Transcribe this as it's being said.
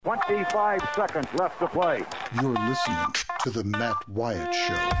25 seconds left to play. You're listening to the Matt Wyatt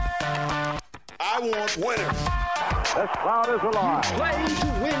Show. I want winners. This crowd is alive. Play to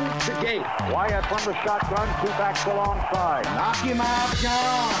win the game. Wyatt from the shotgun, two backs alongside. Knock him out,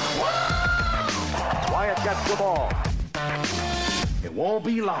 John. Wyatt gets the ball. It won't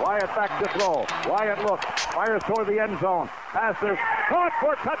be long. Wyatt back to throw. Wyatt looks, fires toward the end zone. Passes, caught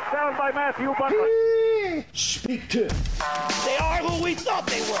for touchdown by Matthew Butler. Speak to him. They are who we thought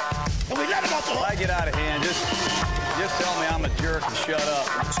they were. And we let them off the hook. I get out of hand. Just tell me I'm a jerk and shut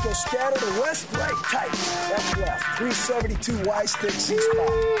up. Let's go scatter the west, right, tight. That's left. 372 Y stick, C-spot.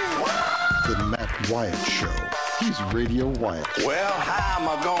 The Matt Wyatt Show. He's Radio Wyatt. Well, how am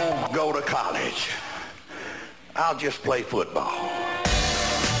I going to go to college? I'll just play football.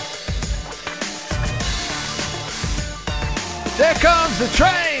 There comes the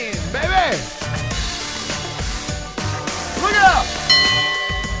train, baby. Look out.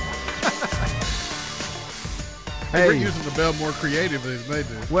 Hey, we're using the bell more creatively than they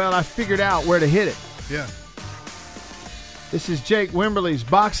do. Well, I figured out where to hit it. Yeah. This is Jake Wimberly's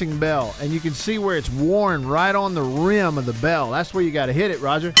boxing bell, and you can see where it's worn right on the rim of the bell. That's where you got to hit it,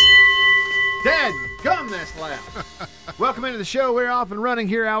 Roger. Dad, come that's loud. Welcome into the show. We're off and running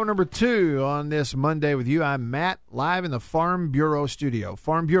here, hour number 2 on this Monday with you. I'm Matt, live in the Farm Bureau studio.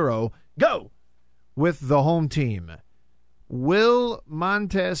 Farm Bureau, go with the home team. Will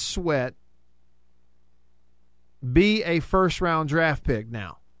Montez Sweat be a first-round draft pick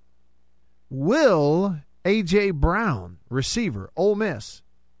now? Will A.J. Brown, receiver, Ole Miss,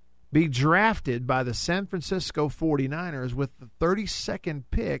 be drafted by the San Francisco 49ers with the 32nd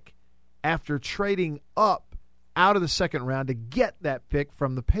pick after trading up out of the second round to get that pick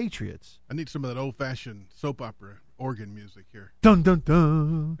from the Patriots? I need some of that old-fashioned soap opera organ music here. Dun, dun,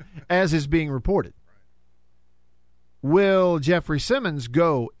 dun, as is being reported. Will Jeffrey Simmons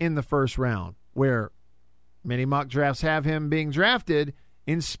go in the first round, where many mock drafts have him being drafted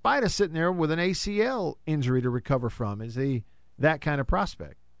in spite of sitting there with an ACL injury to recover from? Is he that kind of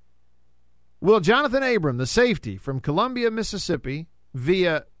prospect? Will Jonathan Abram, the safety from Columbia, Mississippi,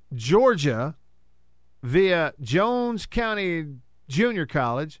 via Georgia, via Jones County Junior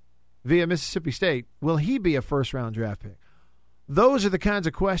College, via Mississippi State, will he be a first-round draft pick? Those are the kinds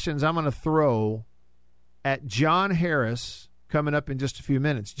of questions I'm going to throw at John Harris coming up in just a few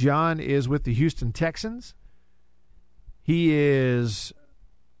minutes. John is with the Houston Texans. He is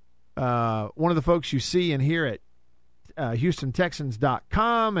one of the folks you see and hear at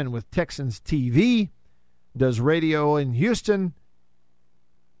HoustonTexans.com and with Texans TV, does radio in Houston,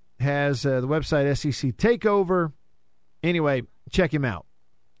 has the website SEC Takeover. Anyway, check him out.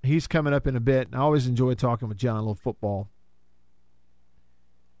 He's coming up in a bit, and I always enjoy talking with John, a little football.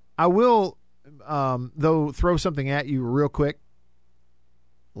 I will, though, throw something at you real quick.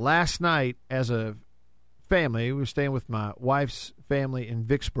 Last night, as a family, we were staying with my wife's family in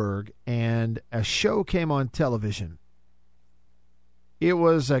Vicksburg, and a show came on television. It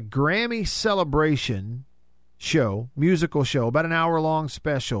was a Grammy celebration show, musical show, about an hour-long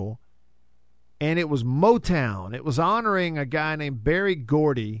special, and it was Motown. It was honoring a guy named Berry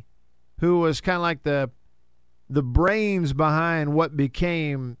Gordy, who was kind of like the brains behind what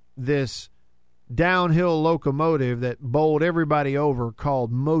became this downhill locomotive that bowled everybody over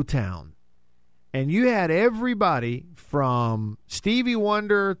called Motown. And you had everybody from Stevie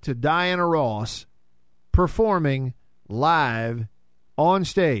Wonder to Diana Ross performing live on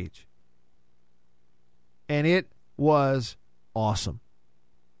stage. And it was awesome.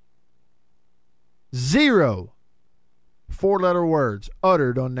 0 four-letter words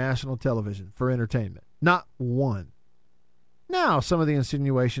uttered on national television for entertainment. Not one. Now, some of the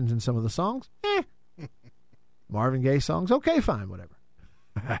insinuations in some of the songs, Marvin Gaye songs, okay, fine, whatever.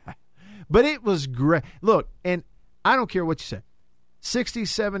 But it was great. Look, and I don't care what you say. 60s,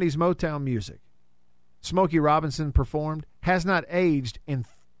 70s Motown music. Smokey Robinson performed, has not aged in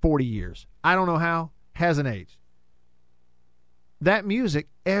 40 years. I don't know how, hasn't aged. That music,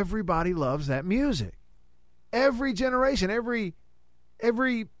 everybody loves that music. Every generation, every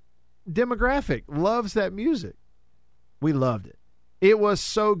demographic loves that music. We loved it. It was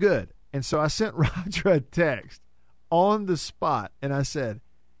so good. And so I sent Roger a text on the spot, and I said,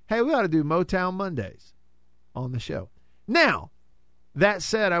 hey, we ought to do Motown Mondays on the show. Now, that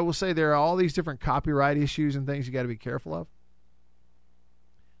said, I will say there are all these different copyright issues and things you got to be careful of.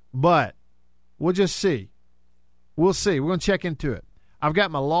 But we'll just see. We'll see. We're going to check into it. I've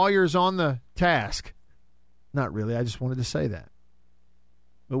got my lawyers on the task. Not really. I just wanted to say that.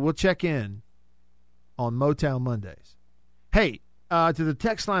 But we'll check in on Motown Mondays. Hey, to the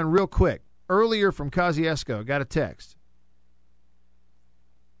text line real quick. Earlier from Kosciuszko, got a text.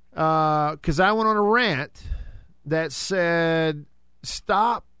 because I went on a rant that said,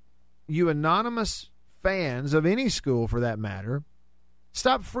 stop, you anonymous fans of any school for that matter,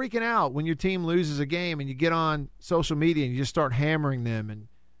 stop freaking out when your team loses a game and you get on social media and you just start hammering them and,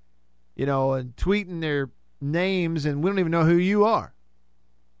 and tweeting their names and we don't even know who you are.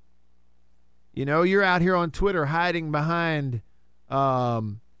 You're out here on Twitter hiding behind,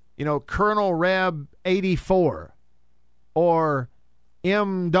 Colonel Reb 84 or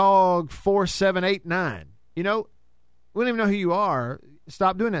M-Dog 4789. We don't even know who you are.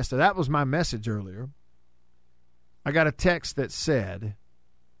 Stop doing that stuff. That was my message earlier. I got a text that said,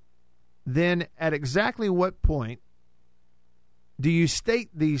 then at exactly what point do you state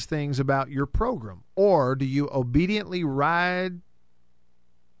these things about your program? Or do you obediently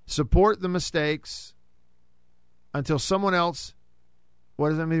support the mistakes until someone else,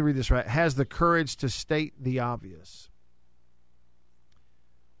 let me read this right, has the courage to state the obvious?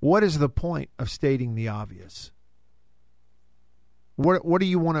 What is the point of stating the obvious? What do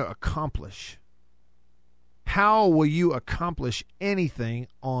you want to accomplish? How will you accomplish anything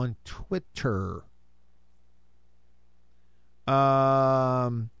on Twitter?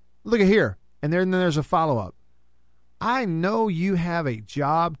 Look at here. And then there's a follow-up. I know you have a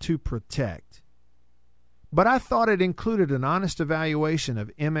job to protect, but I thought it included an honest evaluation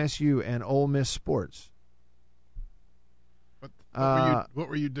of MSU and Ole Miss sports. What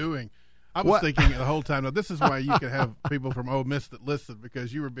were you doing? I was thinking the whole time, this is why you could have people from Ole Miss that listen,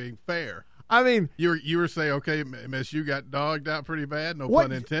 because you were being fair. I mean, you were saying, okay, MSU got dogged out pretty bad, no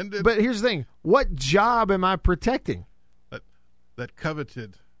pun intended. But here's the thing. What job am I protecting? That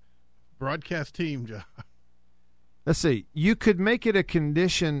coveted broadcast team job. Let's see. You could make it a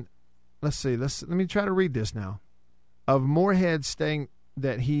condition. Let's see. Let me try to read this now. Of Moorhead saying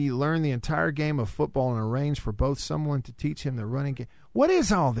that he learned the entire game of football and arranged for both someone to teach him the running game. What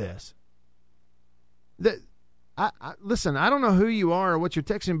is all this? Listen, I don't know who you are or what you're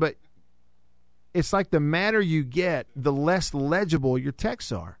texting, but it's like the madder you get, the less legible your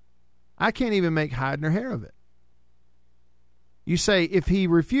texts are. I can't even make hide nor hair of it. You say, if he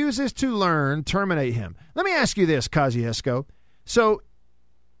refuses to learn, terminate him. Let me ask you this, Kosciuszko. So,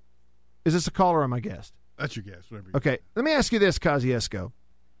 is this a caller or my guest? That's your guest. Okay, let me ask you this, Kosciuszko.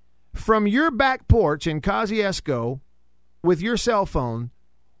 From your back porch in Kosciuszko, with your cell phone,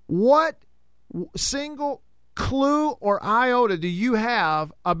 what single clue or iota do you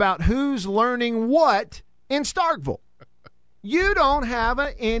have about who's learning what in Starkville? You don't have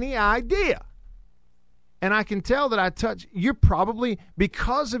any idea. And I can tell that you're probably,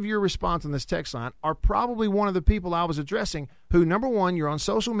 because of your response on this text line, are probably one of the people I was addressing who, number one, you're on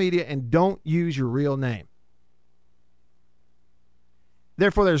social media and don't use your real name.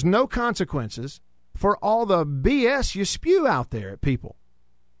 Therefore, there's no consequences for all the BS you spew out there at people.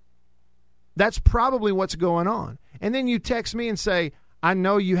 That's probably what's going on. And then you text me and say, I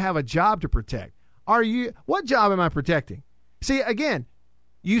know you have a job to protect. What job am I protecting? See, again,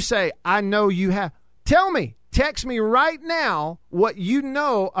 you say, I know you have. Tell me, text me right now what you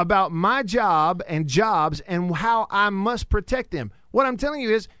know about my job and jobs and how I must protect them. What I'm telling you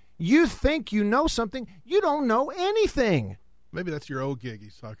is, you think you know something. You don't know anything. Maybe that's your old gig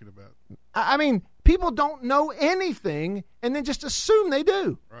he's talking about. I mean, people don't know anything and then just assume they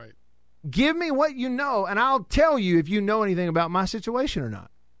do. Right. Give me what you know, and I'll tell you if you know anything about my situation or not.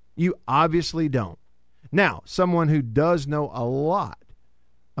 You obviously don't. Now, someone who does know a lot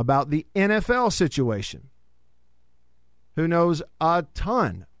about the NFL situation, who knows a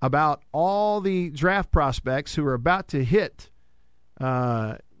ton about all the draft prospects who are about to hit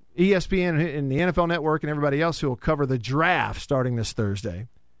ESPN and the NFL Network and everybody else who will cover the draft starting this Thursday,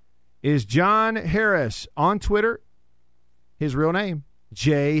 is John Harris on Twitter. His real name,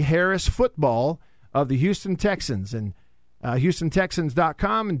 J. Harris Football of the Houston Texans, and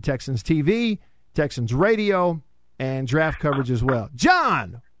HoustonTexans.com and Texans TV, Texans Radio, and draft coverage as well.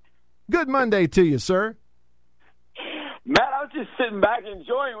 John, good Monday to you, sir. Matt, I was just sitting back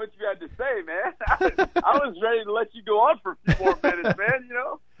enjoying what you had to say, man. I was ready to let you go on for a few more minutes,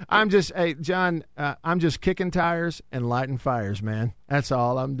 man, Hey, John, I'm just kicking tires and lighting fires, man. That's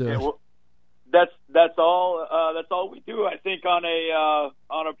all I'm doing. Yeah, well, that's all we do, I think, on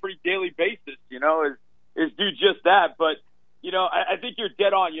a pretty daily basis, is do just that. But, I think you're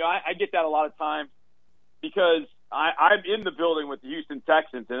dead on. I get that a lot of times because I'm in the building with the Houston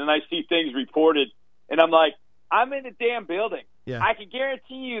Texans, and then I see things reported, and I'm like, I'm in the damn building. Yeah. I can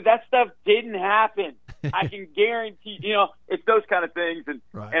guarantee you that stuff didn't happen. I can guarantee, it's those kind of things. And,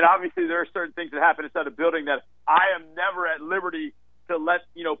 right. And obviously there are certain things that happen inside the building that I am never at liberty to let,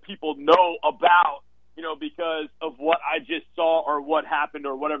 people know about because of what I just saw or what happened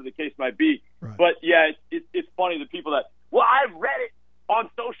or whatever the case might be. Right. But, yeah, it's funny, the people that, well, I read it on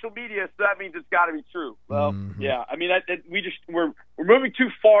social media, so that means it's got to be true. Well, yeah, I mean, we're moving too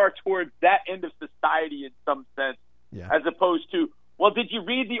far towards that end of society in some sense, as opposed to, well, did you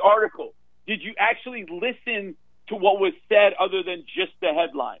read the article? Did you actually listen to what was said other than just the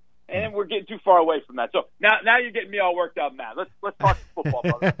headline? And we're getting too far away from that. So now you're getting me all worked out, Matt. Let's talk football,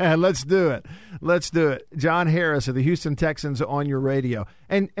 brother. Let's do it. John Harris of the Houston Texans on your radio.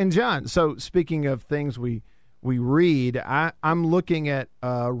 And John, so speaking of things we read, I'm looking at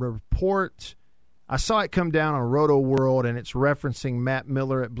a report. I saw it come down on Roto World, and it's referencing Matt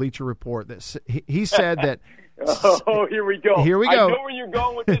Miller at Bleacher Report. That he said that. Oh, here we go. I know where you're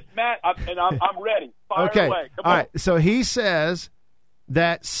going with this, Matt, and I'm ready. Fire okay. away. Come all on. right. So he says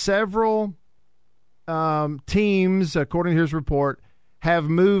that several teams, according to his report, have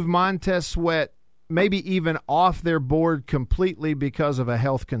moved Montez Sweat maybe even off their board completely because of a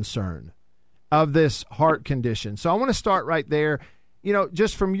health concern of this heart condition. So I want to start right there.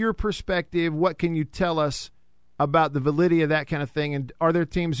 Just from your perspective, what can you tell us about the validity of that kind of thing? And are there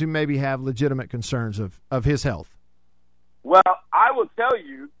teams who maybe have legitimate concerns of his health? Well, I will tell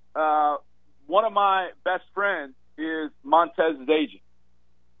you, one of my best friends is Montez's agent.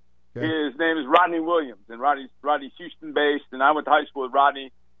 Okay. His name is Rodney Williams, and Rodney's Houston-based, and I went to high school with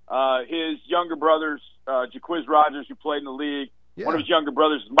Rodney. His younger brothers, Jaquiz Rogers, who played in the league. Yeah. One of his younger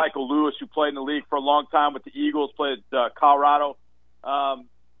brothers is Michael Lewis, who played in the league for a long time with the Eagles, played at Colorado.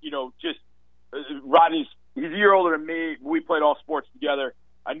 Rodney's he's a year older than me. We played all sports together.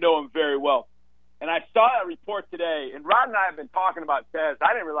 I know him very well. And I saw that report today, and Rod and I have been talking about Tez.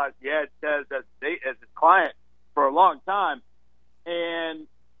 I didn't realize he had Tez as his client for a long time. And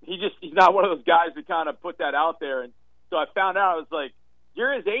he's not one of those guys that kind of put that out there. And so I found out, I was like,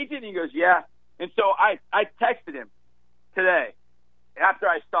 you're his agent? And he goes, yeah. And so I texted him today after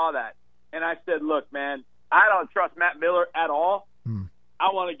I saw that. And I said, look, man, I don't trust Matt Miller at all.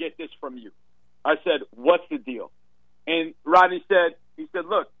 I want to get this from you. I said, what's the deal? And Rodney said,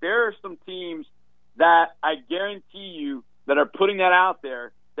 look, there are some teams that I guarantee you that are putting that out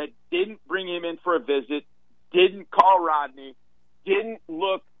there that didn't bring him in for a visit, didn't call Rodney, didn't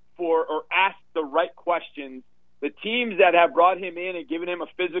look for or ask the right questions. The teams that have brought him in and given him a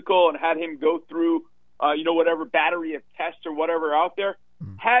physical and had him go through, whatever battery of tests or whatever out there,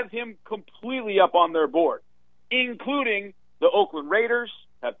 have him completely up on their board, including the Oakland Raiders,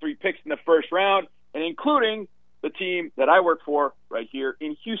 have 3 picks in the first round, and including the team that I work for right here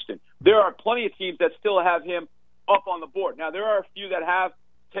in Houston. There are plenty of teams that still have him up on the board. Now, there are a few that have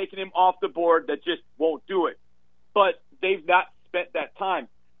taken him off the board that just won't do it, but they've not spent that time.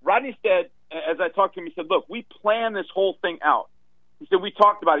 Rodney said, as I talked to him, he said, look, we planned this whole thing out. He said, we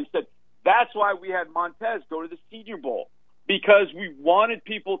talked about it. He said, that's why we had Montez go to the Senior Bowl, because we wanted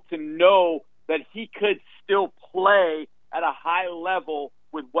people to know that he could still play at a high level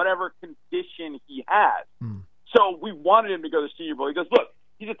with whatever condition he has. So we wanted him to go to the Senior Bowl. He goes, look,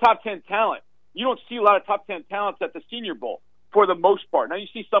 he's a top 10 talent. You don't see a lot of top 10 talents at the Senior Bowl for the most part. Now, you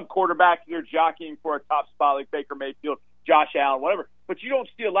see some quarterbacks that are jockeying for a top spot like Baker Mayfield, Josh Allen, whatever, but you don't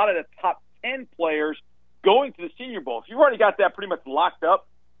see a lot of the top 10 players going to the Senior Bowl. If you've already got that pretty much locked up,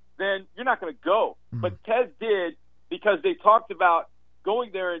 then you're not going to go. But Tez did, because they talked about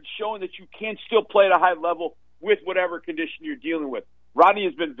going there and showing that you can still play at a high level with whatever condition you're dealing with. Rodney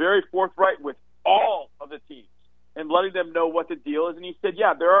has been very forthright with all of the teams and letting them know what the deal is. And he said,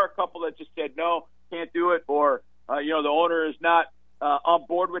 yeah, there are a couple that just said, no, can't do it, or, the owner is not on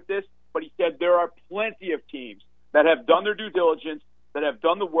board with this. But he said there are plenty of teams that have done their due diligence, that have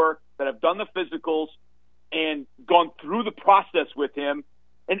done the work, that have done the physicals, and gone through the process with him,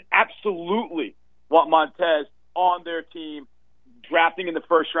 and absolutely want Montez on their team, drafting in the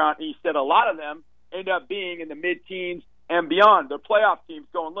first round. And he said a lot of them end up being in the mid-teens and beyond. Their playoff teams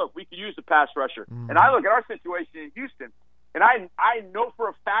going, look, we could use a pass rusher. And I look at our situation in Houston, and I know for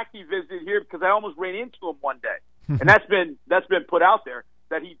a fact he visited here because I almost ran into him one day. And that's been put out there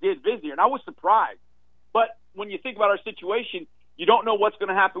that he did visit here, and I was surprised. But when you think about our situation, you don't know what's going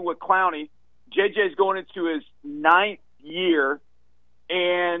to happen with Clowney. JJ's going into his 9th year,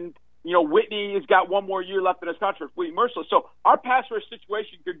 and Whitney has got one more year left in his contract, Whitney Merciless. So our pass rush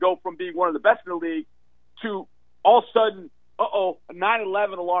situation could go from being one of the best in the league to all of a sudden, a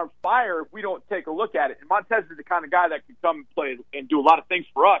 9/11 alarm fire if we don't take a look at it. And Montez is the kind of guy that can come and play and do a lot of things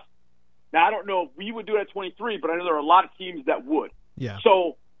for us. Now, I don't know if we would do it at 23, but I know there are a lot of teams that would. Yeah.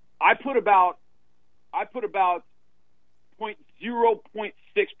 So I put about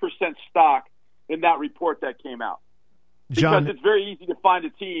 0.6% stock in that report that came out. John, because it's very easy to find a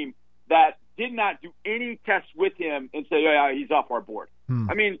team that did not do any tests with him and say, oh, yeah, he's off our board.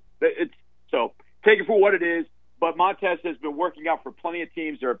 I mean, so take it for what it is. But Montez has been working out for plenty of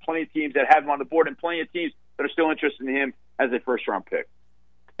teams. There are plenty of teams that have him on the board and plenty of teams that are still interested in him as a first-round pick.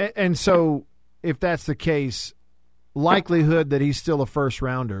 And so if that's the case, likelihood that he's still a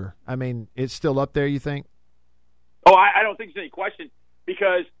first-rounder, I mean, it's still up there, you think? Oh, I don't think there's any question,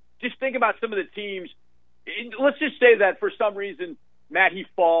 because just think about some of the teams. Let's just say that for some reason, Matt, he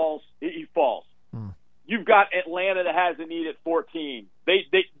falls. You've got Atlanta that has a need at 14. They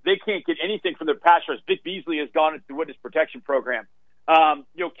can't get anything from their pass rush. Vic Beasley has gone into the witness protection program.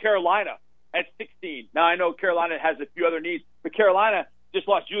 Carolina at 16. Now, I know Carolina has a few other needs, but Carolina just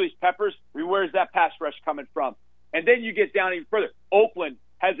lost Julius Peppers. Where's that pass rush coming from? And then you get down even further. Oakland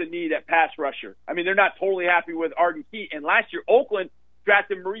has a need at pass rusher. I mean, they're not totally happy with Arden Key. And last year, Oakland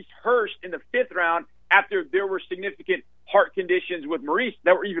drafted Maurice Hurst in the 5th round after there were significant heart conditions with Maurice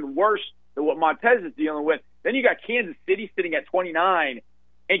that were even worse than what Montez is dealing with. Then you got Kansas City sitting at 29,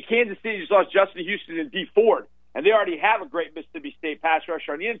 and Kansas City just lost Justin Houston and Dee Ford. And they already have a great Mississippi State pass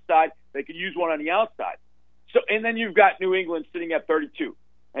rusher on the inside. They could use one on the outside. So, and then you've got New England sitting at 32.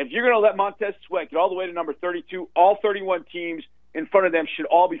 And if you're going to let Montez Sweat get all the way to number 32, all 31 teams in front of them should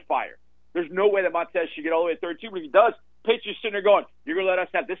all be fired. There's no way that Montez should get all the way to 32, but if he does, pitchers sitting there going, you're going to let us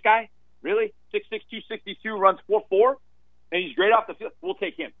have this guy? Really? 6'6", 262, runs 4.4, and he's great off the field? We'll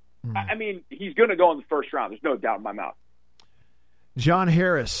take him. I mean, he's going to go in the first round. There's no doubt in my mouth. John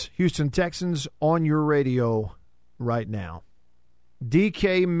Harris, Houston Texans, on your radio right now.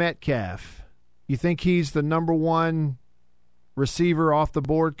 DK Metcalf, you think he's the number one receiver off the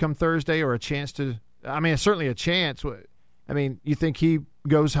board come Thursday, or a chance to – I mean, certainly a chance. I mean, you think he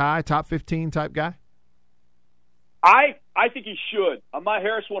goes high, top 15 type guy? I think he should. On my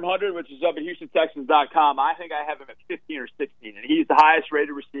Harris 100, which is up at HoustonTexans.com, I think I have him at 15 or 16, and he's the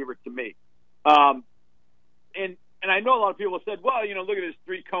highest-rated receiver to me. And I know a lot of people have said, well, look at his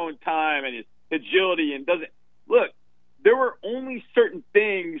three-cone time and his agility and doesn't – look, there were only certain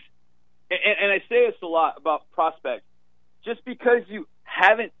things, and I say this a lot about prospects, just because you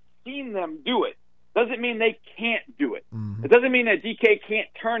haven't seen them do it doesn't mean they can't do it. Mm-hmm. It doesn't mean that DK can't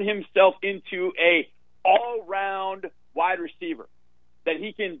turn himself into a all-round wide receiver, that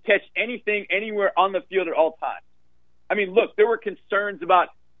he can catch anything, anywhere on the field at all times. I mean, look, there were concerns about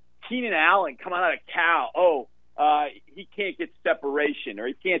Keenan Allen coming out of Cal. He can't get separation, or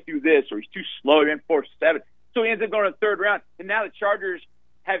he can't do this, or he's too slow, he ran 4.7. So he ends up going to the 3rd round. And now the Chargers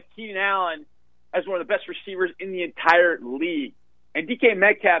have Keenan Allen as one of the best receivers in the entire league. And DK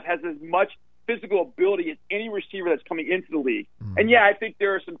Metcalf has as much physical ability as any receiver that's coming into the league. Mm-hmm. And, yeah, I think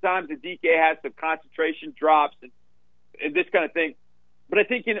there are some times that DK has some concentration drops and this kind of thing. But I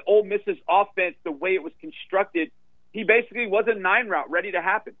think in Ole Miss's offense, the way it was constructed, he basically was a 9 route ready to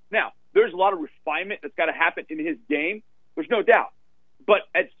happen. Now, there's a lot of refinement that's got to happen in his game. There's no doubt. But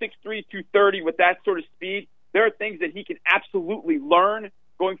at 6'3", 230 with that sort of speed, there are things that he can absolutely learn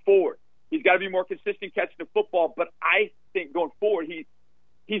going forward. He's got to be more consistent catching the football, but I think going forward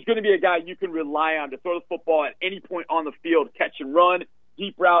he's going to be a guy you can rely on to throw the football at any point on the field, catch and run,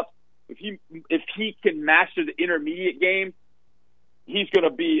 deep routes. If he can master the intermediate game, he's going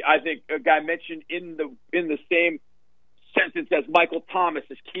to be, I think, a guy mentioned in the same sentence as Michael Thomas,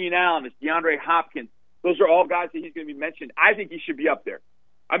 as Keenan Allen, as DeAndre Hopkins. Those are all guys that he's going to be mentioned. I think he should be up there.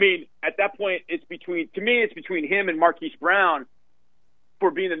 I mean, at that point, it's between him and Marquise Brown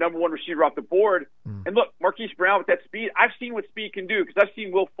for being the number one receiver off the board. And look, Marquise Brown with that speed, I've seen what speed can do, because I've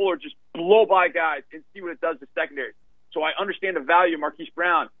seen Will Fuller just blow by guys and see what it does to secondary. So I understand the value of Marquise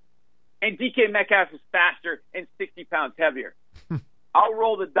Brown. And DK Metcalf is faster and 60 pounds heavier. I'll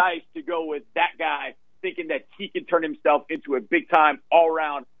roll the dice to go with that guy, thinking that he can turn himself into a big-time,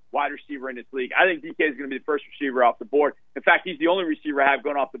 all-around wide receiver in this league. I think DK is going to be the first receiver off the board. In fact, he's the only receiver I have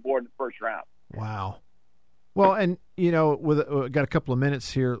going off the board in the first round. Wow. Well, and, got a couple of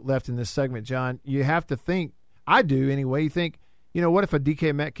minutes here left in this segment, John. You have to think, I do anyway, you think, what if a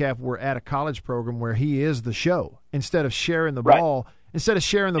DK Metcalf were at a college program where he is the show instead of sharing the ball,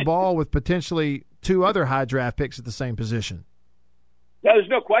 with potentially 2 other high draft picks at the same position? Yeah, there's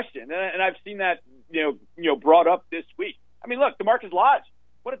no question. And I've seen that, brought up this week. I mean, look, DeMarcus Lodge.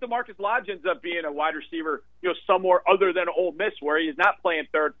 What if DeMarcus Lodge ends up being a wide receiver, somewhere other than Ole Miss, where he's not playing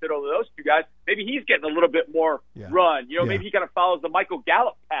third fiddle to those 2 guys? Maybe he's getting a little bit more run. Maybe he kind of follows the Michael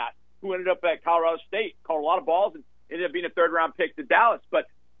Gallup path, who ended up at Colorado State, caught a lot of balls, and ended up being a 3rd-round pick to Dallas. But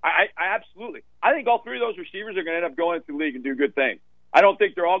I absolutely. I think all 3 of those receivers are going to end up going into the league and do good things. I don't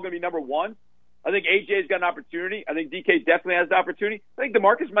think they're all going to be number 1. I think AJ's got an opportunity. I think DK definitely has the opportunity. I think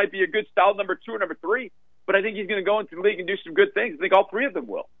DeMarcus might be a good style number 2 or number 3, but I think he's going to go into the league and do some good things. I think all 3 of them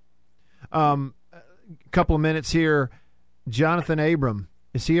will. Couple of minutes here. Jonathan Abram,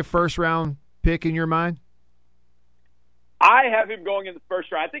 is he a first-round pick in your mind? I have him going in the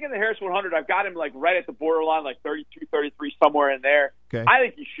first round. I think in the Harris 100, I've got him like right at the borderline, like 32, 33, somewhere in there. Okay. I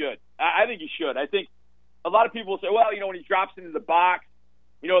think he should. I think he should. I think a lot of people say, well, when he drops into the box,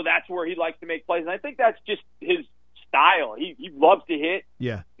 that's where he likes to make plays. And I think that's just his style. He loves to hit.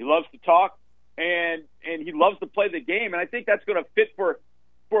 Yeah. He loves to talk, and he loves to play the game. And I think that's going to fit for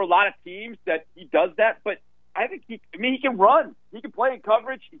a lot of teams that he does that. But I think he can run. He can play in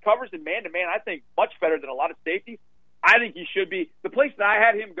coverage. He covers in man-to-man, I think, much better than a lot of safeties. I think he should be. The place that I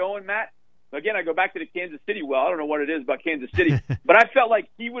had him going, Matt, again, I go back to the Kansas City well. I don't know what it is about Kansas City, but I felt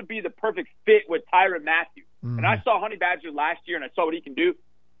like he would be the perfect fit with Tyrann Mathieu. Mm-hmm. And I saw Honey Badger last year, and I saw what he can do.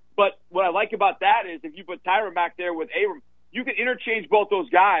 But what I like about that is if you put Tyrann back there with Abram, you can interchange both those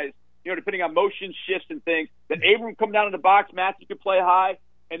guys, depending on motion shifts and things. That Abram come down in the box, Mathieu can play high,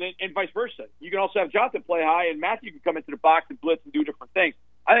 and vice versa. You can also have Jonathan play high, and Mathieu can come into the box and blitz and do different things.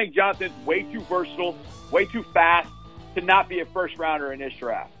 I think Jonathan's way too versatile, way too fast to not be a first-rounder in this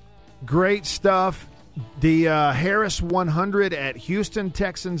draft. Great stuff. The Harris 100 at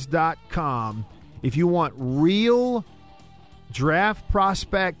HoustonTexans.com. If you want real draft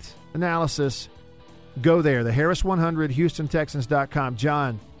prospect analysis, go there. The Harris 100, HoustonTexans.com.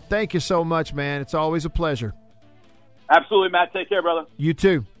 John, thank you so much, man. It's always a pleasure. Absolutely, Matt. Take care, brother. You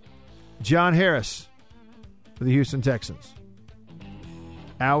too. John Harris for the Houston Texans.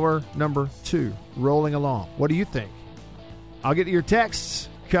 Hour number 2, rolling along. What do you think? I'll get to your texts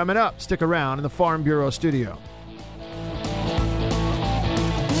coming up. Stick around in the Farm Bureau studio.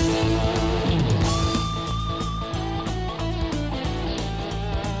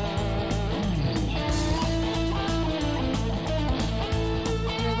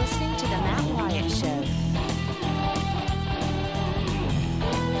 You're listening to The Matt Wyatt Show.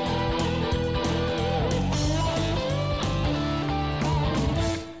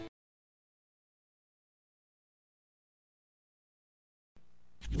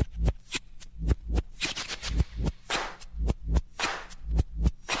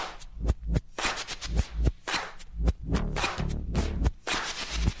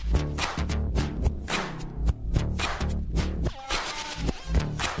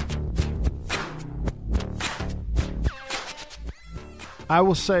 I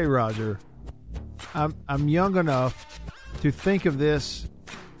will say, Roger, I'm young enough to think of this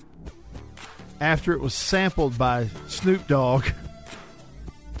after it was sampled by Snoop Dogg.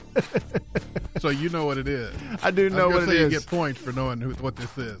 So you know what it is. I do know what it is. You get points for knowing what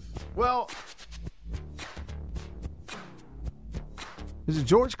this is. Well, is it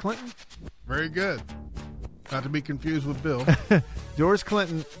George Clinton? Very good. Not to be confused with Bill. George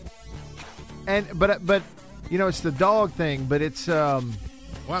Clinton. But it's the dog thing, but it's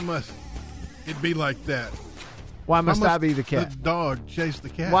why must it be like that? Why must I be the cat? The dog chase the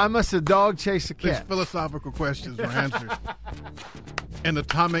cat. Why must the dog chase the cat? These philosophical questions were answered. An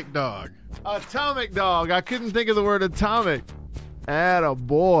atomic dog. Atomic dog. I couldn't think of the word atomic. Atta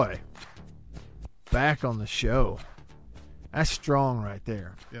boy. Back on the show. That's strong right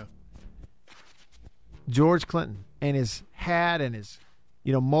there. Yeah. George Clinton and his hat and his,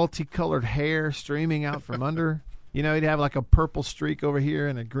 multicolored hair streaming out from under. He'd have like a purple streak over here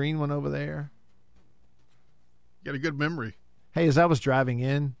and a green one over there. Got a good memory. Hey, as I was driving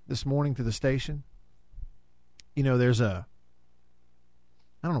in this morning to the station, there's I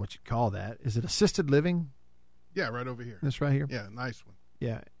don't know what you'd call that. Is it assisted living? Yeah, right over here. This right here? Yeah, nice one.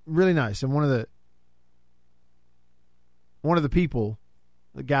 Yeah, really nice. And one of the people,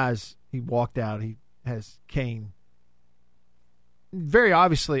 the guys, he walked out, he has cane. Very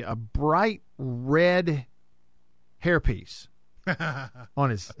obviously a bright red hairpiece on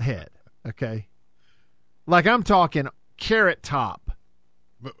his head, okay? Like I'm talking carrot top,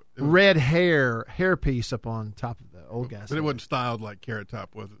 red hairpiece up on top of the old guy's But it head. wasn't styled like carrot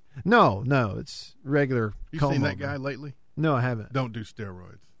top, was it? No, it's regular. You seen that guy lately? No, I haven't. Don't do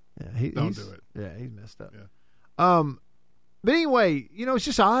steroids. Yeah, Don't do it. Yeah, he's messed up. Yeah. But anyway, it's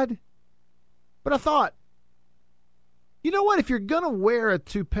just odd. But I thought, you know what? If you're going to wear a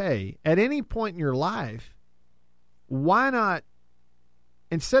toupee at any point in your life, why not,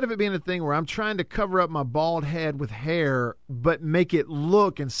 instead of it being a thing where I'm trying to cover up my bald head with hair, but make it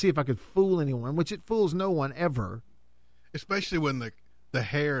look and see if I could fool anyone, which it fools no one ever. Especially when the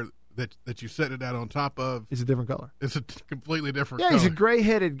hair that you set it out on top of is a different color. It's a completely different color. Yeah, he's a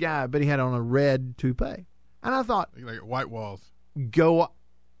gray-headed guy, but he had on a red toupee. And I thought, like white walls. Go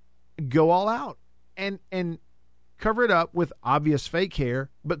all out and cover it up with obvious fake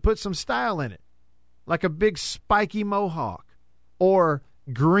hair, but put some style in it, like a big spiky mohawk, or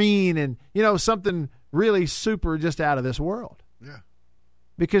green and, something really super just out of this world. Yeah.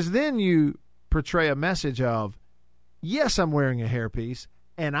 Because then you portray a message of, yes, I'm wearing a hairpiece,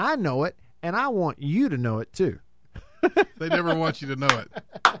 and I know it, and I want you to know it too. They never want you to know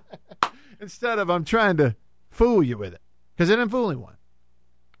it. Instead of I'm trying to fool you with it. Because it ain't fooling one.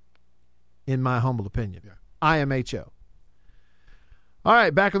 In my humble opinion. Yeah. IMHO. All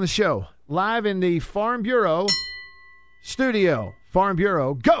right, back on the show. Live in the Farm Bureau studio. Farm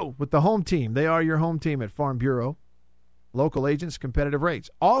Bureau, go with the home team. They are your home team at Farm Bureau. Local agents, competitive rates.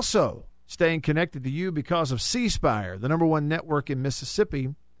 Also, staying connected to you because of C-Spire, the number one network in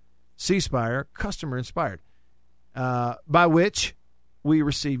Mississippi. C-Spire, customer inspired, by which we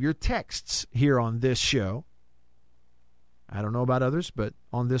receive your texts here on this show. I don't know about others, but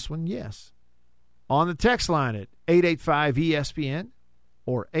on this one, yes. On the text line at 885-ESPN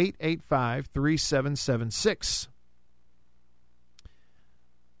or 885-3776.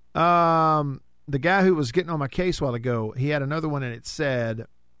 The guy who was getting on my case a while ago, he had another one, and it said,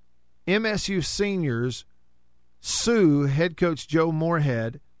 MSU seniors sue head coach Joe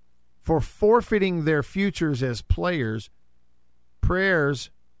Moorhead for forfeiting their futures as players.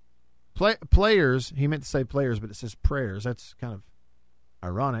 Players, he meant to say players, but it says prayers. That's kind of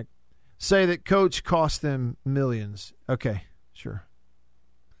ironic. Say that coach cost them millions. Okay, sure.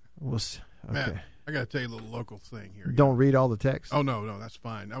 Okay. Matt, I got to tell you a little local thing here. Don't read all the text. Oh, no, that's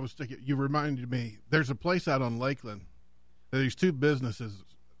fine. I was thinking, you reminded me, there's a place out on Lakeland. These two businesses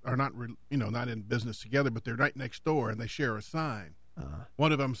are not, not in business together, but they're right next door, and they share a sign.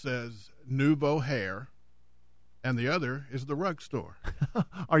 One of them says Nouveau Hair, and the other is the rug store.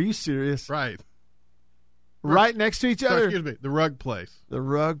 Are you serious? Right. Right next to each other? Excuse me, the rug place. The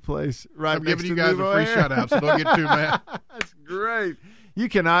rug place. Right I'm next giving to you guys Nouveau a free Hair. shout-out, so don't get too mad. That's great. You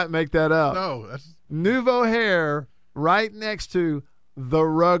cannot make that up. No. That's Nouveau Hair right next to the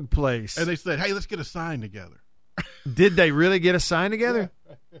rug place. And they said, hey, let's get a sign together. Did they really get a sign together?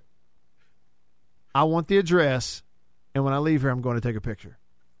 Yeah. I want the address, and when I leave here, I'm going to take a picture.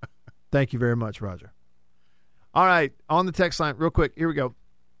 Thank you very much, Roger. All right, on the text line, real quick, here we go.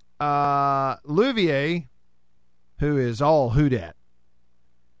 Louvier, who is all Houdat,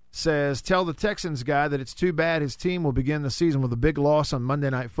 says, tell the Texans guy that it's too bad his team will begin the season with a big loss on Monday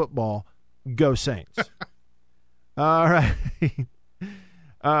Night Football. Go Saints. All right.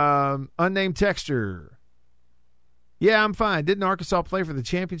 Unnamed texter. Yeah, I'm fine. Didn't Arkansas play for the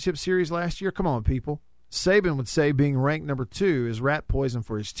championship series last year? Come on, people. Saban would say being ranked number 2 is rat poison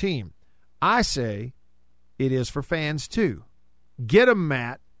for his team. I say it is for fans, too. Get 'em,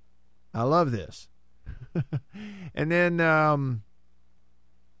 Matt. I love this. And then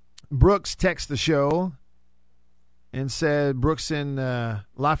Brooks texts the show and said, Brooks in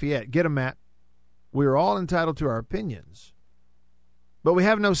Lafayette, get 'em, Matt. We are all entitled to our opinions, but we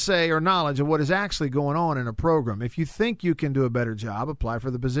have no say or knowledge of what is actually going on in a program. If you think you can do a better job, apply for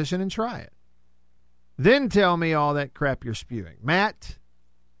the position and try it. Then tell me all that crap you're spewing. Matt,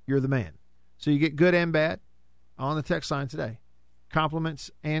 you're the man. So you get good and bad on the text line today. Compliments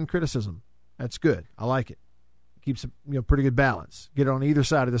and criticism. That's good. I like it. Keeps a pretty good balance. Get it on either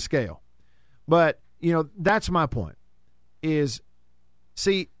side of the scale. But, that's my point. Is,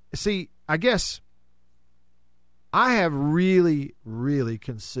 see, I guess I have really, really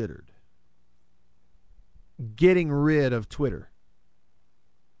considered getting rid of Twitter.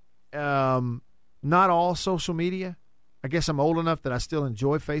 Not all social media. I guess I'm old enough that I still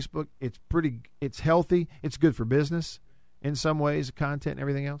enjoy Facebook. It's healthy. It's good for business in some ways, content and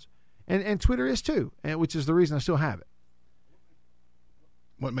everything else. And Twitter is too, which is the reason I still have it.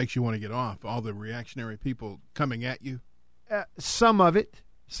 What makes you want to get off? All the reactionary people coming at you? Some of it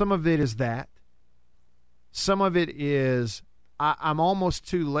is that. Some of it is I'm almost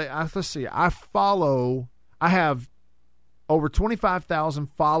too late. Let's see. I have over 25,000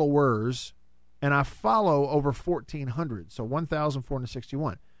 followers, and I follow over 1,400, so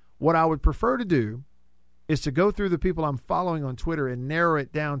 1,461. What I would prefer to do is to go through the people I'm following on Twitter and narrow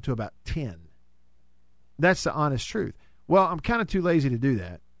it down to about 10. That's the honest truth. Well, I'm kind of too lazy to do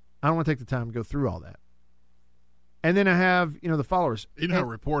that. I don't want to take the time to go through all that. And then I have, the followers. You know how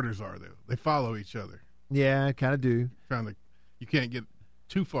reporters are, though. They follow each other. Yeah, I kind of do. You can't get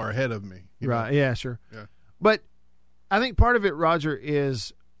too far ahead of me. Right, yeah, sure. Yeah. But I think part of it, Roger,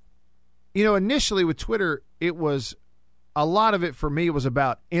 is, initially with Twitter, a lot of it for me was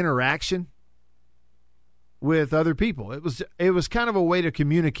about interaction with other people. It was kind of a way to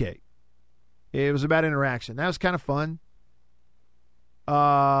communicate. It was about interaction. That was kind of fun.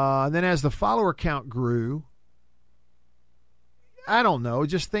 And then as the follower count grew, I don't know,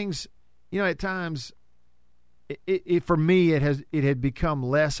 just things, at times for me, it had become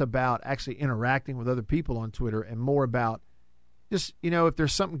less about actually interacting with other people on Twitter and more about just, if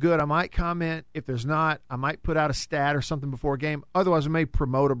there's something good, I might comment. If there's not, I might put out a stat or something before a game. Otherwise, I may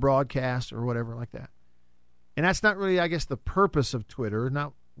promote a broadcast or whatever like that. And that's not really, I guess, the purpose of Twitter.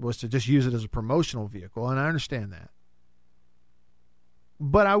 Was to just use it as a promotional vehicle, and I understand that.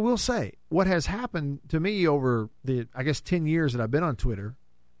 But I will say, what has happened to me over the, 10 years that I've been on Twitter,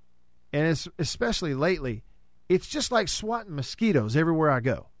 and it's especially lately, it's just like swatting mosquitoes everywhere I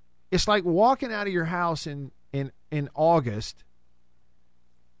go. It's like walking out of your house in August,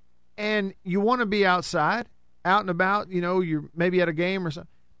 and you want to be outside, out and about, you're maybe at a game or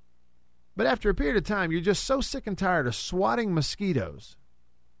something. But after a period of time, you're just so sick and tired of swatting mosquitoes.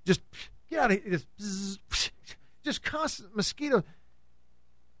 Just get out of here. Just constant mosquitoes.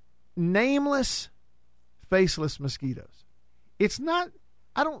 Nameless, faceless mosquitoes. It's not,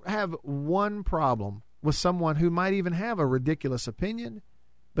 I don't have one problem with someone who might even have a ridiculous opinion,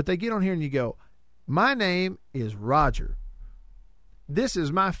 but they get on here and you go, my name is Roger. This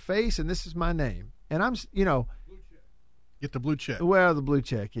is my face and this is my name. And I'm, get the blue check. Well, the blue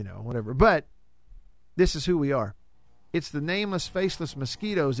check, whatever. But this is who we are. It's the nameless, faceless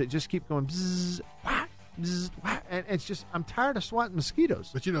mosquitoes that just keep going bzzz, wah, bzzz, wah, and it's just, I'm tired of swatting mosquitoes.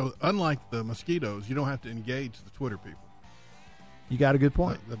 But, unlike the mosquitoes, you don't have to engage the Twitter people. You got a good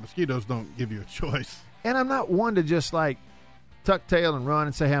point. The mosquitoes don't give you a choice. And I'm not one to just, tuck tail and run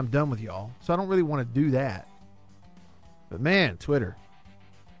and say, hey, I'm done with y'all. So I don't really want to do that. But, man, Twitter.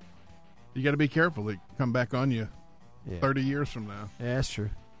 You got to be careful. They come back on you 30 years from now. Yeah, that's true.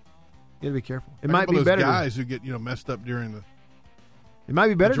 You got to be careful. It I might be those better. Guys who get messed up during the. It might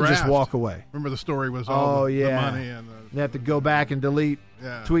be better to just draft. walk away. Remember the story was all the money and they have to go back and delete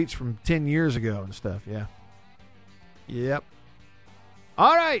tweets from 10 years ago and stuff. Yeah. Yep.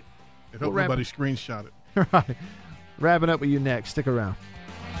 All right. I hope nobody screenshot it. Right. Wrapping up with you next. Stick around.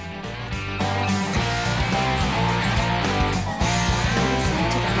 Listening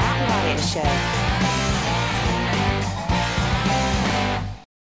to the Matt Wyatt Show.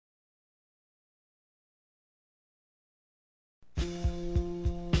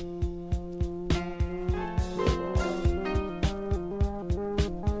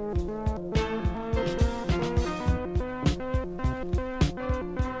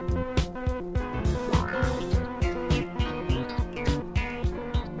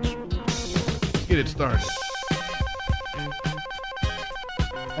 Get it started.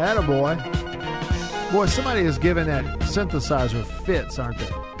 Attaboy. Boy, somebody is giving that synthesizer fits, aren't they?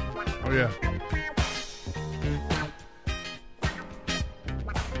 Oh, yeah.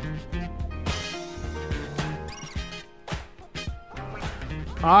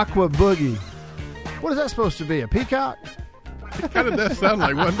 Aqua Boogie. What is that supposed to be? A peacock? It kind of does sound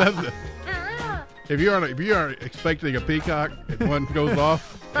like one, doesn't it? If you are expecting a peacock and one goes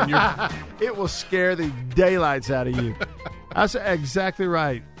off, and it will scare the daylights out of you. That's exactly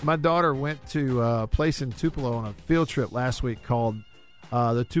right. My daughter went to a place in Tupelo on a field trip last week called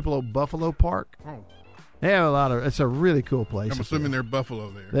the Tupelo Buffalo Park. Oh. They have it's a really cool place. I'm assuming they're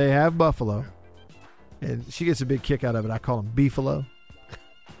buffalo there. They have buffalo. Yeah. And she gets a big kick out of it. I call them beefalo.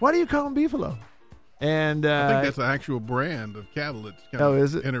 Why do you call them beefalo? And I think that's an actual brand of cattle. It's kind of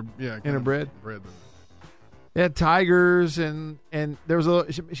is it? Interbred. They had tigers, and there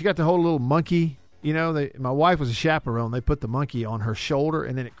was she got to hold a little monkey. My wife was a chaperone. They put the monkey on her shoulder,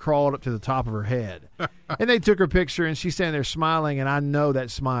 and then it crawled up to the top of her head. And they took her picture, and she's standing there smiling, and I know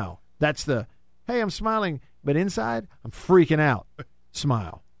that smile. That's the, hey, I'm smiling, but inside, I'm freaking out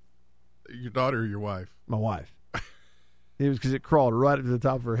smile. Your daughter or your wife? My wife. It was because it crawled right up to the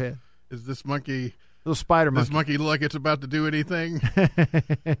top of her head. Is this monkey... Little spider monkey. This monkey look like it's about to do anything?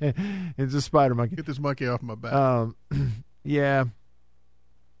 It's a spider monkey. Get this monkey off my back. Yeah.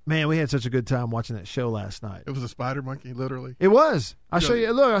 Man, we had such a good time watching that show last night. It was a spider monkey, literally? It was. I'll show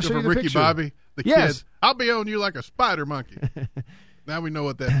you. Look, I'll show you the Ricky picture. Bobby, the yes. kid. I'll be on you like a spider monkey. Now we know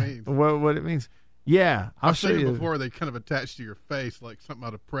what that means. What it means. Yeah. I've seen it before. They kind of attach to your face like something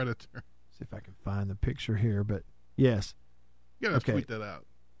out of Predator. See if I can find the picture here, but yes. You got to tweet that out.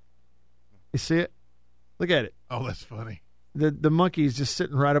 You see it? Look at it. Oh, that's funny. The monkey's just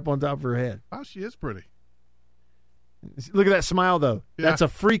sitting right up on top of her head. Oh, she is pretty. Look at that smile, though. Yeah. That's a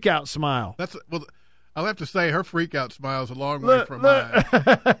freak out smile. Well, I'll have to say her freak out smile is a long way from mine.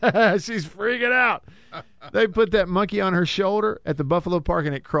 She's freaking out. They put that monkey on her shoulder at the Buffalo Park,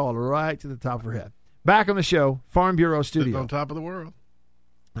 and it crawled right to the top of her head. Back on the show, Farm Bureau Studio. Sitting on top of the world.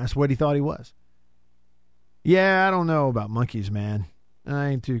 That's what he thought he was. Yeah, I don't know about monkeys, man.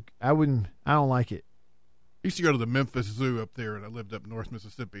 I don't like it. used to go to the Memphis Zoo up there, and I lived up North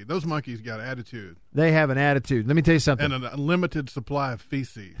Mississippi. Those monkeys got attitude. They have an attitude. Let me tell you something. And an unlimited supply of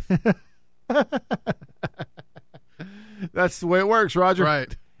feces. That's the way it works, Roger.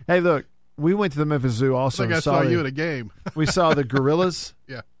 Right. Hey, look, we went to the Memphis Zoo also. I think I saw you at a game. We saw the gorillas.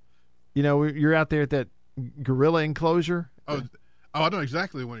 Yeah. You know, you're out there at that gorilla enclosure. Oh, I know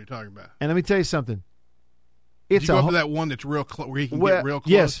exactly what you're talking about. And let me tell you something. Did you go up to that one that's real close, where you can get real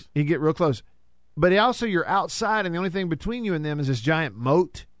close? Yes, you get real close. But also, you're outside, and the only thing between you and them is this giant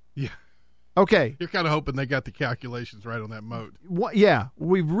moat. Yeah. Okay. You're kind of hoping they got the calculations right on that moat. Yeah.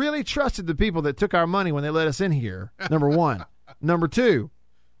 We really trusted the people that took our money when they let us in here, number one. Number two,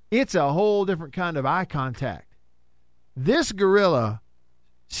 it's a whole different kind of eye contact. This gorilla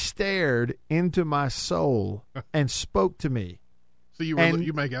stared into my soul and spoke to me. So you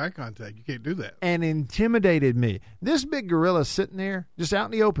make eye contact. You can't do that. And intimidated me. This big gorilla sitting there just out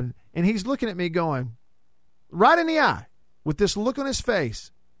in the open, and he's looking at me going right in the eye with this look on his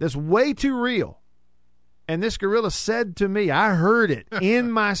face that's way too real. And this gorilla said to me, I heard it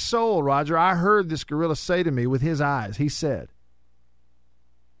in my soul, Roger. I heard this gorilla say to me with his eyes, he said,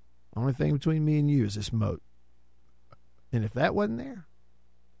 only thing between me and you is this moat. And if that wasn't there,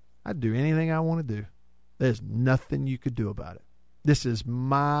 I'd do anything I want to do. There's nothing you could do about it. This is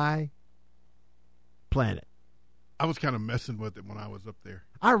my planet. I was kind of messing with it when I was up there.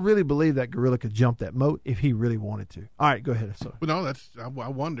 I really believe that gorilla could jump that moat if he really wanted to. All right, go ahead. So. Well, no, I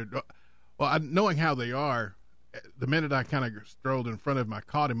wondered. Well, knowing how they are, the minute I kind of strolled in front of him, I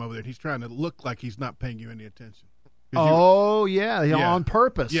caught him over there, and he's trying to look like he's not paying you any attention. Oh, yeah, on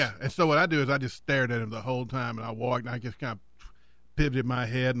purpose. Yeah, and so what I do is I just stared at him the whole time, and I walked, and I just kind of pivoted my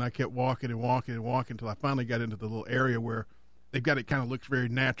head, and I kept walking and walking and walking until I finally got into the little area where they've got it kind of looks very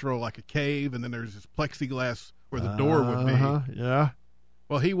natural, like a cave, and then there's this plexiglass where the door would be. Yeah.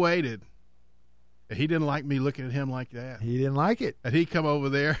 Well, he waited, and he didn't like me looking at him like that. He didn't like it. And he come over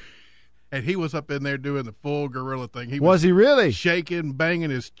there, and he was up in there doing the full gorilla thing. Was he really? Shaking, banging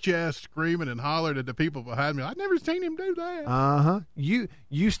his chest, screaming, and hollering at the people behind me. I'd never seen him do that. Uh-huh.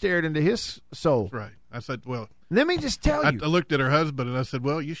 You stared into his soul. That's right. I said, well. Let me just tell you. I looked at her husband, and I said,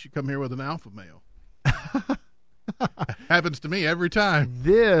 well, you should come here with an alpha male. Happens to me every time.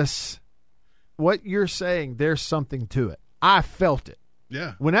 What you're saying, there's something to it. I felt it.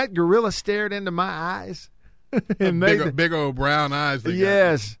 Yeah. When that gorilla stared into my eyes. And big old brown eyes.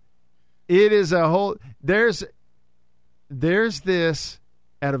 Yes. It is a whole, there's this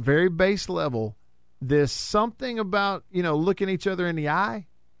at a very base level, there's something about, looking each other in the eye,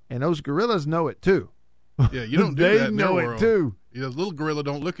 and those gorillas know it too. Yeah, you don't do that in their world. They know it too. Little gorilla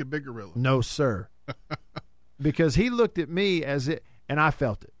don't look at big gorilla. No, sir. Because he looked at me and I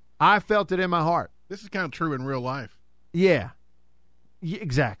felt it. I felt it in my heart. This is kind of true in real life. Yeah,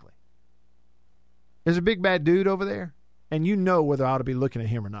 exactly. There's a big bad dude over there, and you know whether I ought to be looking at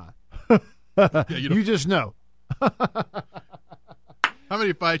him or not. Yeah, you just know. How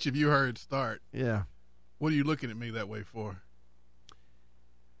many fights have you heard start? Yeah. What are you looking at me that way for?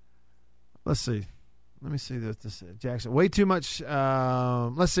 Let's see. Let me see this. Jackson. Way too much.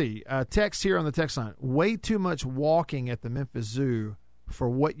 Let's see. Text here on the text line. Way too much walking at the Memphis Zoo for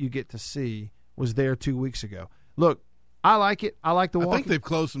what you get to see was there 2 weeks ago. Look, I like it. I like the walking. I think they've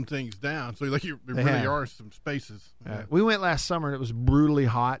closed some things down. So there really are some spaces. Yeah. We went last summer and it was brutally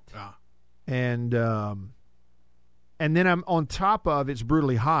hot. Ah. And then I'm on top of it's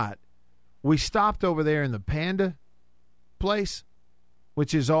brutally hot. We stopped over there in the Panda place,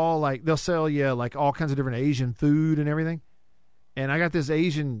 which is all like they'll sell you like all kinds of different Asian food and everything. And I got this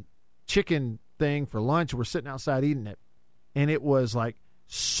Asian chicken thing for lunch. We're sitting outside eating it, and it was like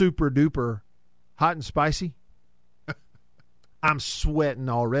super duper hot and spicy. I'm sweating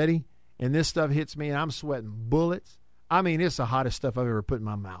already, and this stuff hits me, and I'm sweating bullets. I mean, it's the hottest stuff I've ever put in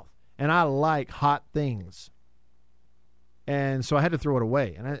my mouth, and I like hot things. And so I had to throw it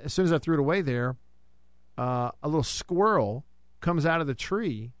away. And as soon as I threw it away there, a little squirrel comes out of the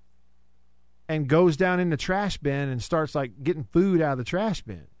tree and goes down in the trash bin and starts like getting food out of the trash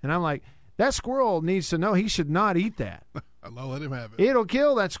bin. And I'm like, that squirrel needs to know he should not eat that. I'll let him have it. It'll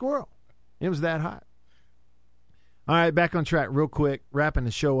kill that squirrel. It was that hot. All right, back on track real quick, wrapping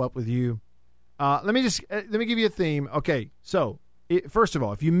the show up with you. Let me give you a theme. Okay, so first of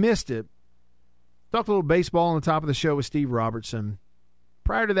all, if you missed it, talked a little baseball on the top of the show with Steve Robertson.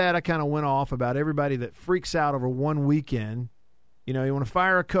 Prior to that, I kind of went off about everybody that freaks out over one weekend. You know, you want to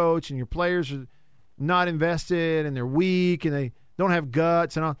fire a coach and your players are not invested and they're weak and they don't have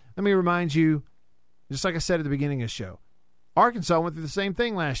guts and all. Let me remind you, just like I said at the beginning of the show, Arkansas went through the same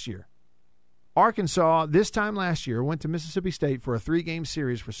thing last year. Arkansas, this time last year, went to Mississippi State for a 3-game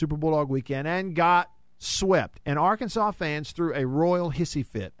series for Super Bulldog weekend and got swept, and Arkansas fans threw a royal hissy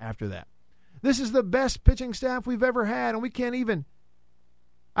fit after that. This is the best pitching staff we've ever had, and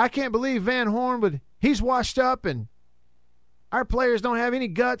I can't believe Van Horn he's washed up, and our players don't have any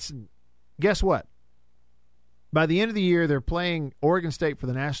guts. And guess what? By the end of the year, they're playing Oregon State for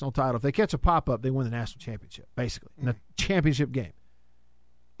the national title. If they catch a pop-up, they win the national championship, basically, in the championship game.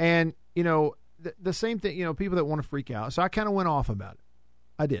 And, the same thing, people that want to freak out. So I kind of went off about it.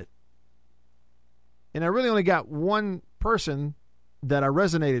 I did. And I really only got one person that I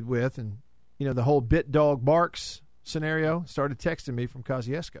resonated with, and, the whole bit dog barks scenario started texting me from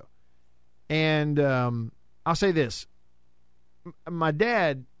Kosciuszko. And I'll say this. My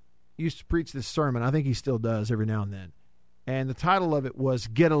dad used to preach this sermon. I think he still does every now and then. And the title of it was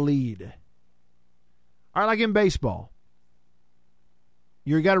Get a Lead. All right, like in baseball,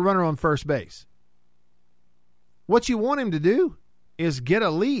 you got a runner on first base. What you want him to do is get a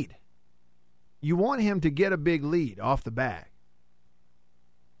lead. You want him to get a big lead off the bag.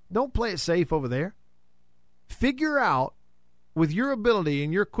 Don't play it safe over there. Figure out, with your ability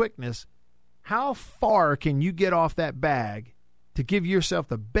and your quickness, how far can you get off that bag to give yourself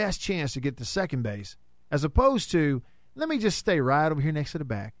the best chance to get to second base, as opposed to, let me just stay right over here next to the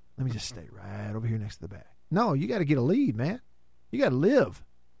bag. Let me just stay right over here next to the bag. No, you got to get a lead, man. You got to live.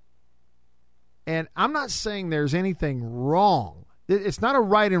 And I'm not saying there's anything wrong. It's not a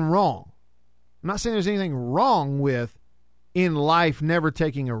right and wrong. I'm not saying there's anything wrong with, in life, never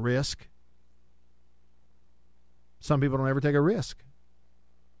taking a risk. Some people don't ever take a risk.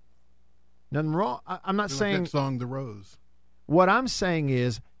 Nothing wrong. I'm not saying... that song, The Rose. What I'm saying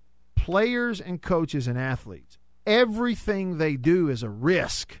is players and coaches and athletes, everything they do is a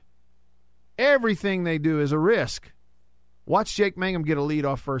risk. Everything they do is a risk. Watch Jake Mangum get a lead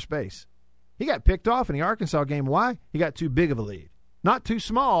off first base. He got picked off in the Arkansas game. Why? He got too big of a lead. Not too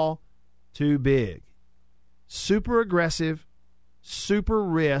small, too big. Super aggressive, super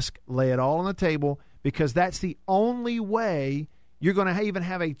risk, lay it all on the table, because that's the only way you're going to even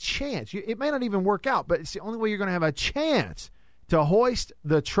have a chance. It may not even work out, but it's the only way you're going to have a chance to hoist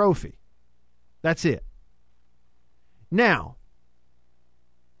the trophy. That's it. Now,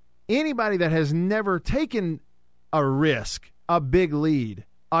 anybody that has never taken a risk, a big lead,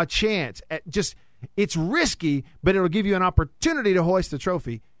 a chance, it's risky, but it'll give you an opportunity to hoist the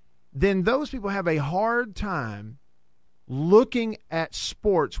trophy, then those people have a hard time looking at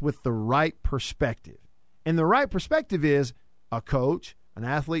sports with the right perspective. And the right perspective is a coach, an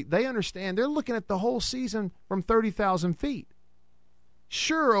athlete, they understand. They're looking at the whole season from 30,000 feet.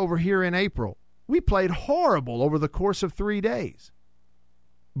 Sure, over here in April, we played horrible over the course of 3 days.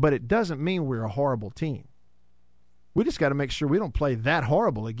 But it doesn't mean we're a horrible team. We just got to make sure we don't play that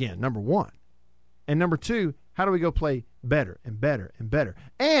horrible again, number one. And number two, how do we go play better and better and better?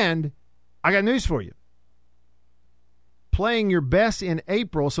 And I got news for you. Playing your best in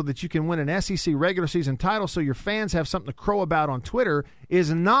April so that you can win an SEC regular season title so your fans have something to crow about on Twitter is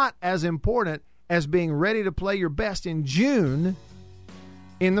not as important as being ready to play your best in June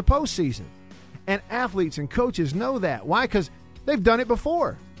in the postseason. And athletes and coaches know that. Why? Because they've done it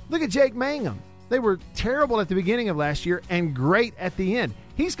before. Look at Jake Mangum. They were terrible at the beginning of last year and great at the end.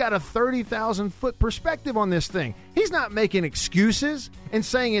 He's got a 30,000-foot perspective on this thing. He's not making excuses and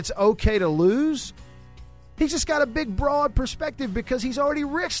saying it's okay to lose. He's just got a big, broad perspective because he's already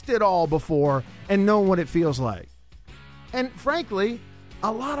risked it all before and known what it feels like. And frankly,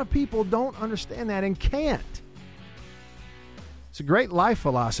 a lot of people don't understand that and can't. It's a great life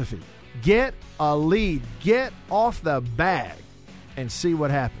philosophy. Get a lead. Get off the bag and see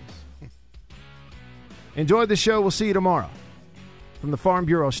what happens. Enjoy the show. We'll see you tomorrow from the Farm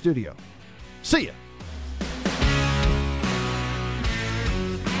Bureau studio. See ya.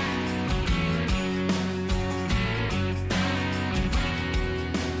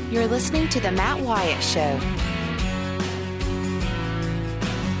 You're listening to The Matt Wyatt Show.